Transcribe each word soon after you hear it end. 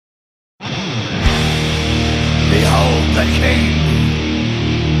the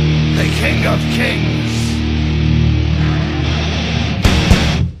king of kings.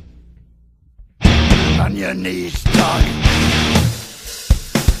 On your knees, dog.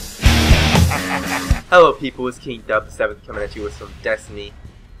 Hello people, it's King Dub, the 7th coming at you with some Destiny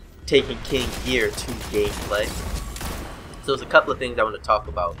Taken King Year 2 gameplay. So there's a couple of things I want to talk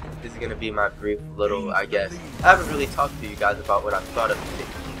about. This is going to be my brief little, I guess. I haven't really talked to you guys about what I've thought of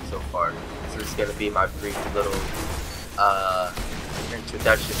Taken King so far. So this is going to be my brief little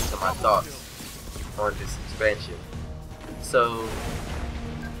introduction to my thoughts on this expansion. So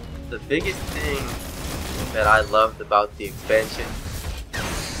the biggest thing that I loved about the expansion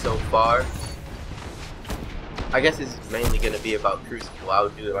so far, I guess it's mainly going to be about Crucible. I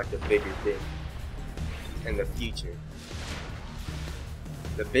would do like a bigger thing in the future.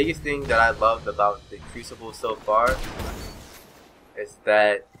 The biggest thing that I loved about the Crucible so far is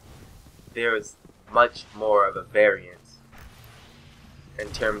that there is much more of a variance in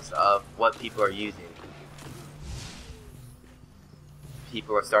terms of what people are using.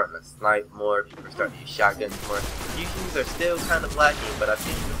 People are starting to snipe more, people are starting to use shotguns more. Fusions are still kind of lacking, but I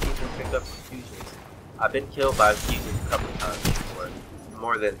think that people pick up some fusions. I've been killed by fusions a couple times before.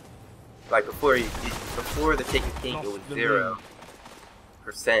 More than, like before the Taken King it was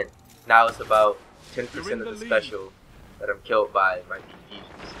 0%. Now it's about 10% of the special that I'm killed by might be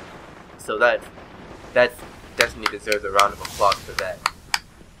fusions. So that's Destiny deserves a round of applause for that.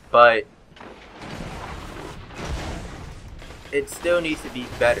 But it still needs to be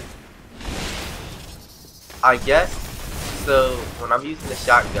better, I guess. So when I'm using the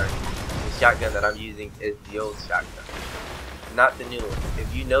shotgun that I'm using is the old shotgun, not the new one.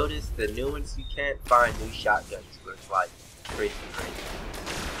 If you notice, the new ones, you can't find new shotguns with like crazy range.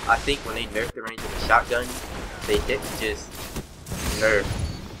 I think when they nerfed the range of the shotgun, they didn't just nerf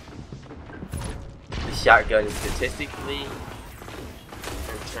the shotgun statistically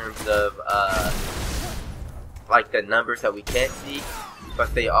in terms of like the numbers that we can't see,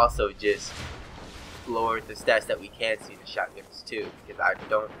 but they also just lowered the stats that we can see in the shotguns too, because I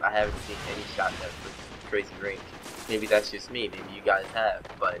haven't seen any shotguns with crazy range. Maybe that's just me, maybe you guys have,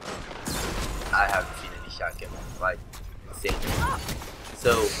 but I haven't seen any shotguns like insane.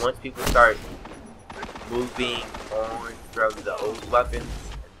 So once people start moving on from the old weapons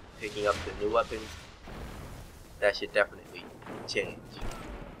and picking up the new weapons, that should definitely change.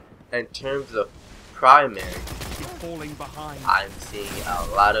 In terms of primary, I'm seeing a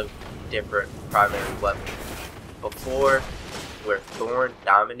lot of different primary weapons. Before, where Thorn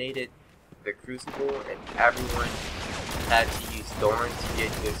dominated the Crucible and everyone had to use Thorn to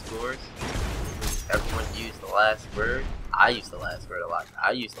get good scores, everyone used the last word. I used the last word a lot.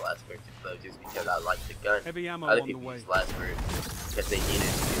 I used the last word though just because I liked the gun. Other people use the last word because they needed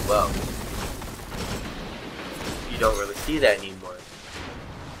it to do well. You don't really see that anymore.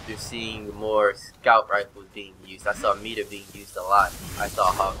 You're seeing more scout rifles being used. I saw Meter being used a lot. I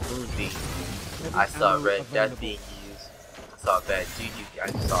saw Harpoon being used. I saw Red Death being used. I saw Bad Juju. I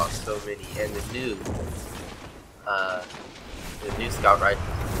saw so many. And the new scout rifles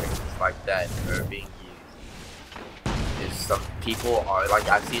and things like that are being used. There's some people are like,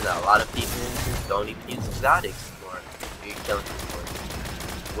 I've seen a lot of people who don't even use exotics anymore. You're killing people,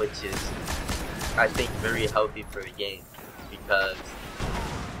 which is, I think, very healthy for the game, because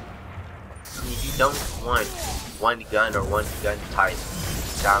I mean, you don't want one gun or one gun type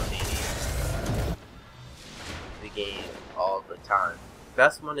dominating the game all the time.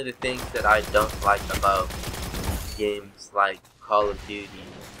 That's one of the things that I don't like about games like Call of Duty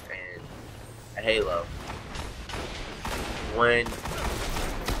and Halo. When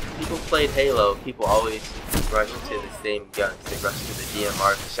people played Halo, people always rush to the same guns. They rush to the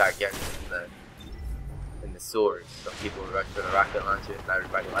DMR, the shotguns, and the swords. Some people rush for the rocket launchers. Not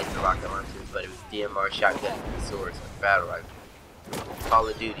everybody liked the rocket launchers, but it was DMR, shotguns, and swords, and battle rifles. Call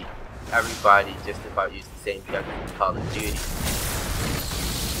of Duty, everybody just about used the same gun in Call of Duty.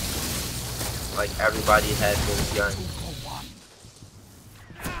 Like, everybody had those guns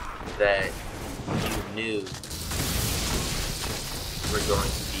that you knew were going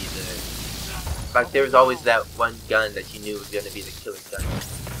to be like, there was always that one gun that you knew was going to be the killer gun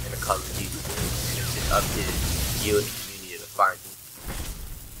in a Call of Duty game. And it's just up to you and the community to find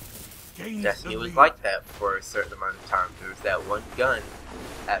it. Destiny was like that for a certain amount of time. There was that one gun.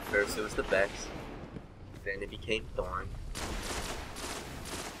 At first it was the Vex, then it became Thorn,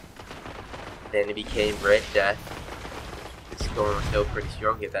 then it became Red Death. The Thorn was still pretty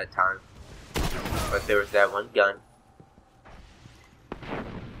strong at that time, but there was that one gun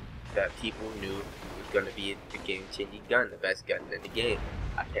that people knew was going to be the game-changing gun, the best gun in the game.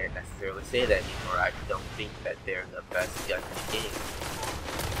 I can't necessarily say that anymore. I don't think that they're the best gun in the game.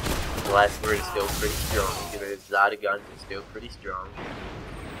 The last word is still pretty strong. There's a lot of guns are still pretty strong.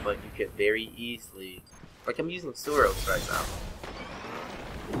 But you could very easily, like I'm using Soros right now.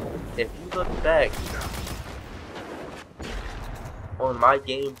 If you look back on my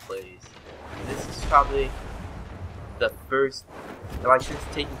gameplays, this is probably the first, like since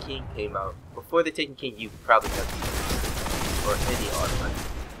Taken King came out. Before the Taken King, you've probably never seen this, or any auto rifle.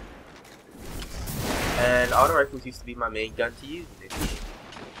 And auto rifles used to be my main gun to use in this game,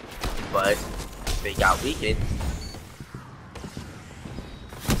 but they got weakened.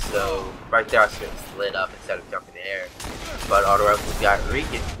 So right there I should have slid up instead of jumping in the air. But auto rifles got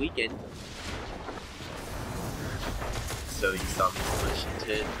weakened. So you saw me switch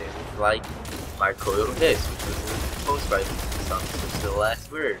into things like my coiled hiss, which was a post rifle. You saw me switch to the last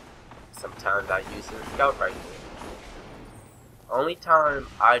word. Sometimes I use a scout rifle. Only time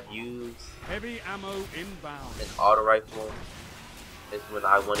I'd use heavy ammo inbound. An auto rifle is when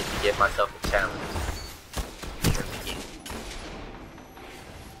I wanted to give myself a challenge in the game.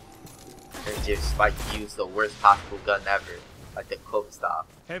 And just like use the worst possible gun ever, like the Cloak Stop,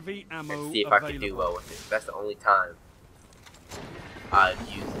 heavy ammo and see if available. I could do well with it. That's the only time I've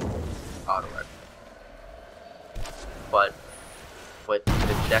used auto rifle. But what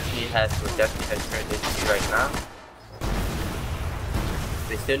Destiny has turned into right now,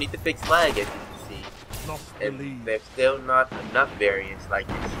 they still need to fix lag, as you can see. And there's still not enough variants, like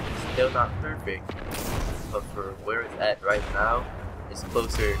it's still not perfect. But for where it's at right now, it's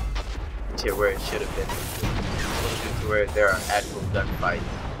closer to where it should have been. Closer to where there are actual gunfights.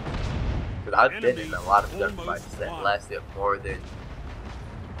 Because I've been in a lot of gunfights that lasted more than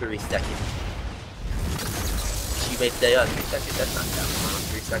 3 seconds. You may say, 3 seconds, that's not that long.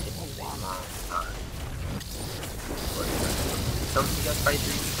 3 seconds is a long time. Some of you guys fight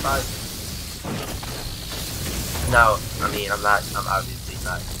 3 to 5. No, I mean, I'm obviously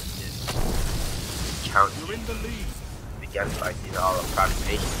not just counting the gunfights. These are all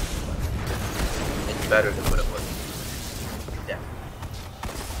approximations. It's better than what it was. Definitely.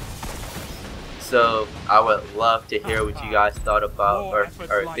 So, I would love to hear what you guys thought about or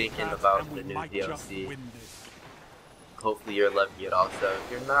thinking about the new DLC. Hopefully you're loving it also.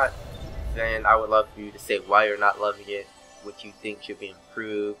 If you're not, then I would love for you to say why you're not loving it, what you think should be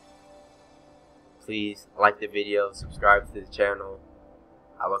improved. Please like the video, subscribe to the channel.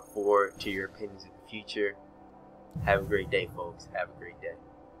 I look forward to your opinions in the future. Have a great day, folks. Have a great day.